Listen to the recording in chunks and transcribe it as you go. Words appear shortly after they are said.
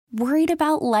Worried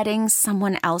about letting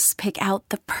someone else pick out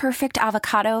the perfect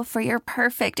avocado for your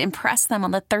perfect impress them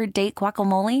on the third date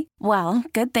guacamole? Well,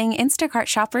 good thing Instacart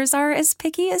shoppers are as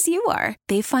picky as you are.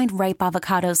 They find ripe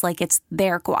avocados like it's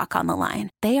their guac on the line.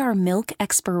 They are milk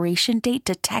expiration date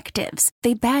detectives.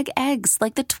 They bag eggs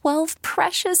like the 12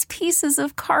 precious pieces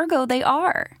of cargo they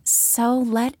are. So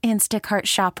let Instacart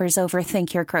shoppers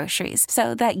overthink your groceries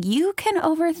so that you can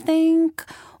overthink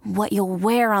what you'll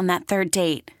wear on that third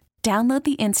date. Download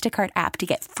the Instacart app to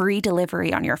get free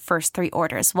delivery on your first 3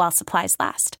 orders while supplies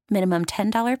last. Minimum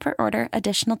 $10 per order.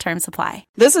 Additional terms apply.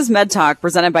 This is Med Talk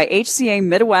presented by HCA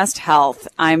Midwest Health.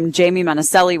 I'm Jamie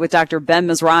Monicelli with Dr. Ben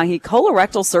Mizrahi,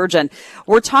 colorectal surgeon.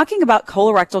 We're talking about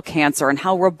colorectal cancer and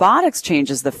how robotics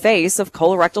changes the face of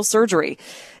colorectal surgery.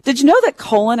 Did you know that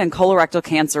colon and colorectal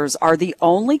cancers are the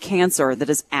only cancer that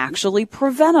is actually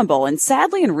preventable? And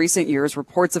sadly, in recent years,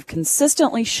 reports have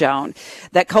consistently shown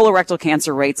that colorectal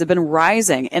cancer rates have been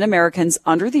rising in Americans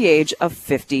under the age of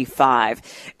 55.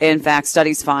 In fact,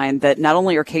 studies find that not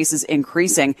only are cases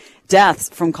increasing, deaths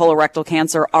from colorectal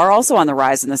cancer are also on the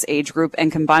rise in this age group,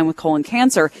 and combined with colon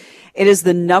cancer, it is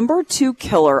the number 2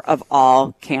 killer of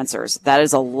all cancers. That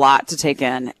is a lot to take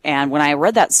in. And when I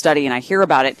read that study and I hear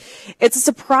about it, it's a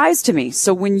surprise to me.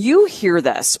 So when you hear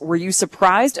this, were you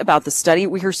surprised about the study?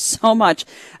 We hear so much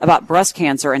about breast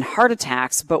cancer and heart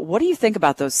attacks, but what do you think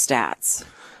about those stats?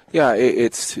 Yeah,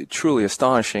 it's truly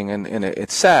astonishing, and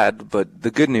it's sad, but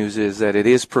the good news is that it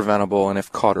is preventable, and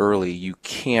if caught early, you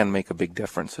can make a big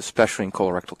difference, especially in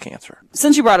colorectal cancer.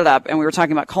 Since you brought it up and we were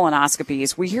talking about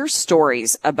colonoscopies, we hear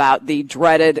stories about the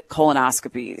dreaded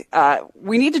colonoscopy.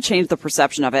 We need to change the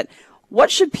perception of it.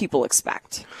 What should people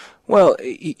expect? Well,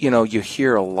 you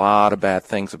hear a lot of bad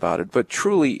things about it, but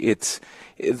truly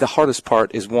the hardest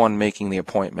part is, 1, making the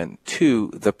appointment,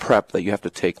 2, the prep that you have to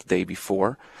take the day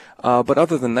before. But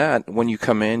other than that, when you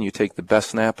come in, you take the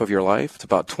best nap of your life. It's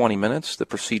about 20 minutes. The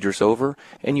procedure's over,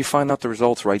 and you find out the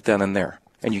results right then and there.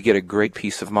 And you get a great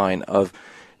peace of mind of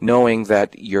knowing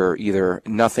that you're either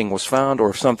nothing was found, or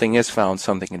if something is found,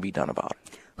 something can be done about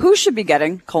it. Who should be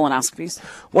getting colonoscopies?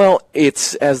 Well,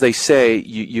 it's, as they say,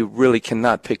 you really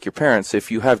cannot pick your parents. If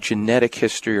you have genetic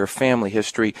history or family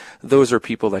history, those are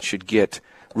people that should get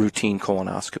routine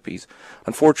colonoscopies.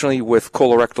 Unfortunately, with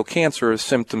colorectal cancer,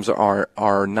 symptoms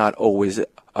are not always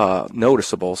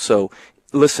noticeable. So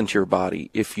listen to your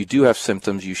body. If you do have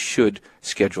symptoms, you should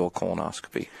schedule a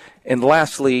colonoscopy. And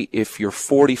lastly, if you're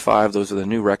 45, those are the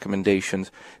new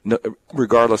recommendations.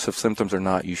 Regardless of symptoms or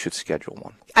not, you should schedule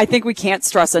one. I think we can't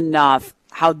stress enough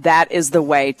how that is the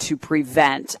way to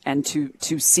prevent and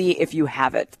to see if you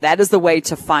have it. That is the way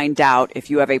to find out if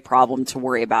you have a problem to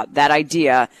worry about. That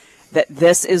idea that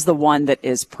this is the one that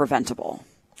is preventable.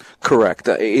 Correct.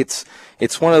 It's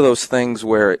one of those things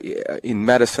where in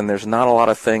medicine there's not a lot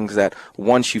of things that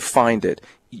once you find it,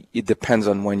 it depends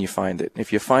on when you find it.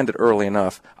 If you find it early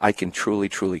enough, I can truly,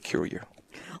 truly cure you.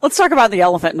 Let's talk about the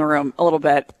elephant in the room a little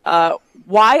bit.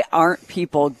 Why aren't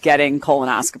people getting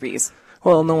colonoscopies?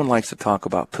 Well, no one likes to talk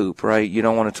about poop, right? You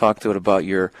don't want to talk to it about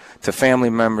to family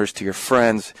members, to your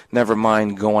friends, never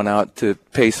mind going out to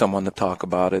pay someone to talk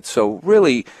about it. So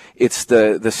really, it's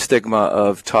the stigma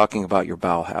of talking about your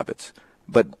bowel habits.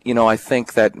 But, I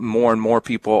think that more and more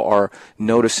people are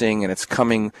noticing, and it's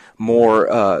coming more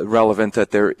relevant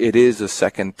that it is a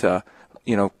second,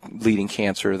 leading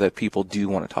cancer, that people do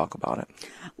want to talk about it.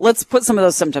 Let's put some of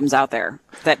those symptoms out there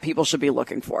that people should be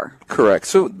looking for. Correct.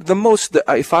 So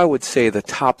if I would say the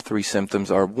top 3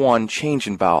 symptoms are, 1, change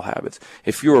in bowel habits.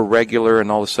 If you're irregular and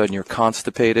all of a sudden you're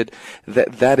constipated,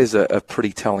 that is a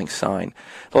pretty telling sign.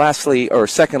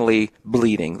 Secondly,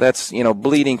 bleeding.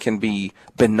 Bleeding can be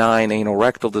benign anal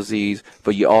rectal disease,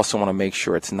 but you also want to make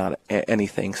sure it's not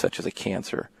anything such as a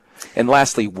cancer. And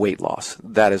lastly, weight loss.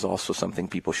 That is also something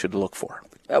people should look for.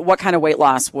 What kind of weight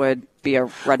loss would be a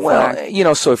red flag?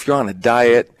 Well, so if you're on a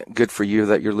diet, good for you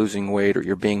that you're losing weight or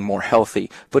you're being more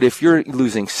healthy. But if you're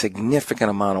losing significant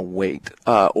amount of weight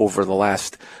over the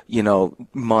last,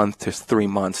 month to 3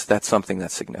 months, that's something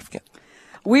that's significant.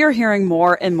 We are hearing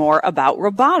more and more about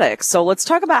robotics. So let's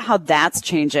talk about how that's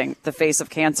changing the face of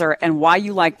cancer and why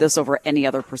you like this over any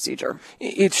other procedure.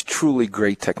 It's truly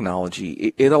great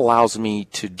technology. It allows me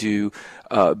to do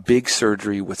big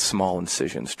surgery with small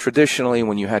incisions. Traditionally,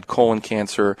 when you had colon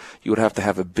cancer, you would have to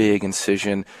have a big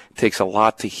incision. It takes a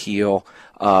lot to heal.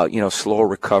 Slower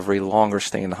recovery, longer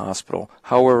stay in the hospital.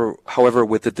 However,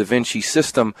 with the Da Vinci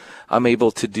system, I'm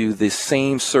able to do the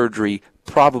same surgery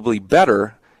probably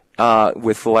better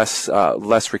with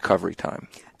less recovery time.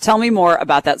 Tell me more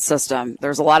about that system.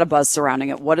 There's a lot of buzz surrounding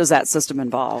it. What does that system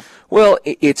involve? Well,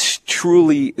 it's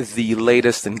truly the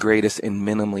latest and greatest in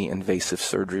minimally invasive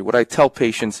surgery. What I tell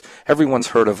patients, everyone's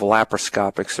heard of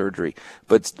laparoscopic surgery,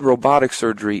 but robotic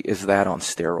surgery is that on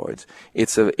steroids.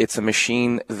 It's a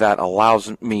machine that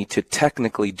allows me to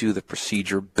technically do the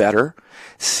procedure better,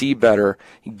 see better,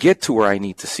 get to where I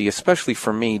need to see, especially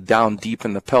for me, down deep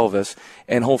in the pelvis,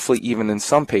 and hopefully even in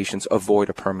some patients avoid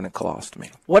a permanent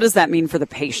colostomy. What does that mean for the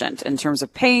patient in terms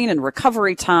of pain and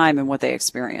recovery time and what they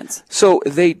experience? So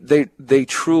they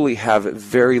truly have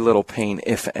very little pain,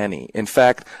 if any. In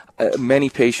fact, many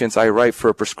patients, I write for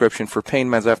a prescription for pain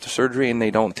meds after surgery, and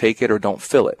they don't take it or don't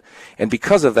fill it. And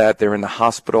because of that, they're in the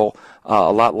hospital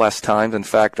a lot less times. In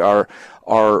fact, our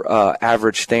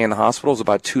average stay in the hospital is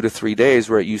about 2 to 3 days,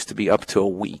 where it used to be up to a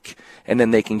week. And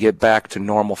then they can get back to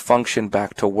normal function,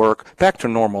 back to work, back to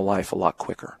normal life a lot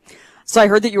quicker. So I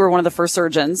heard that you were one of the first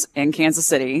surgeons in Kansas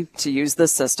City to use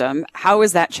this system. How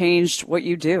has that changed what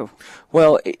you do?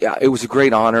 Well, it was a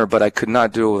great honor, but I could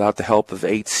not do it without the help of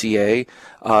HCA.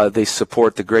 They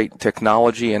support the great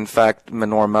technology. In fact,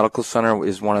 Menorah Medical Center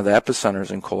is one of the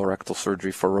epicenters in colorectal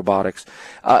surgery for robotics.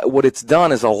 What it's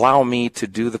done is allow me to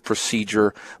do the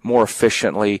procedure more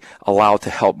efficiently, allow it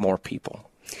to help more people.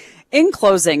 In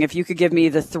closing, if you could give me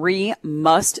the 3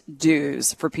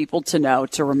 must-dos for people to know,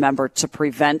 to remember, to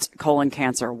prevent colon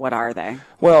cancer, what are they?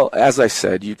 Well, as I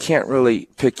said, you can't really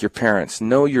pick your parents.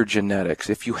 Know your genetics.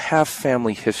 If you have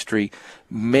family history,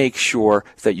 make sure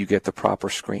that you get the proper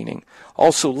screening.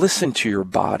 Also, listen to your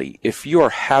body. If you are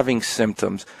having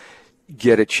symptoms,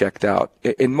 get it checked out.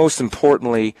 And most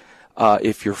importantly,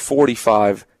 if you're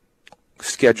 45,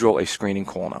 schedule a screening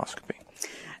colonoscopy.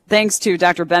 Thanks to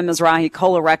Dr. Ben Mizrahi,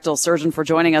 colorectal surgeon, for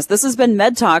joining us. This has been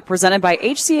Med Talk, presented by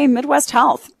HCA Midwest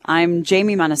Health. I'm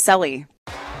Jamie Monticelli.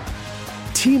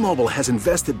 T-Mobile has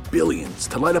invested billions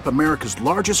to light up America's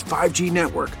largest 5G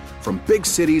network, from big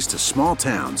cities to small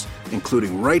towns,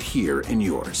 including right here in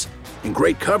yours. And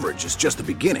great coverage is just the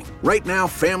beginning. Right now,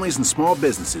 families and small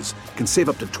businesses can save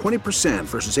up to 20%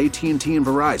 versus AT&T and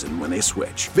Verizon when they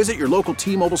switch. Visit your local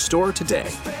T-Mobile store today.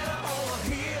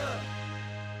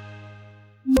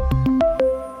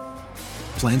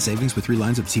 Plan savings with 3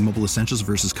 lines of T-Mobile Essentials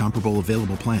versus comparable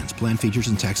available plans. Plan features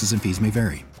and taxes and fees may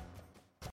vary.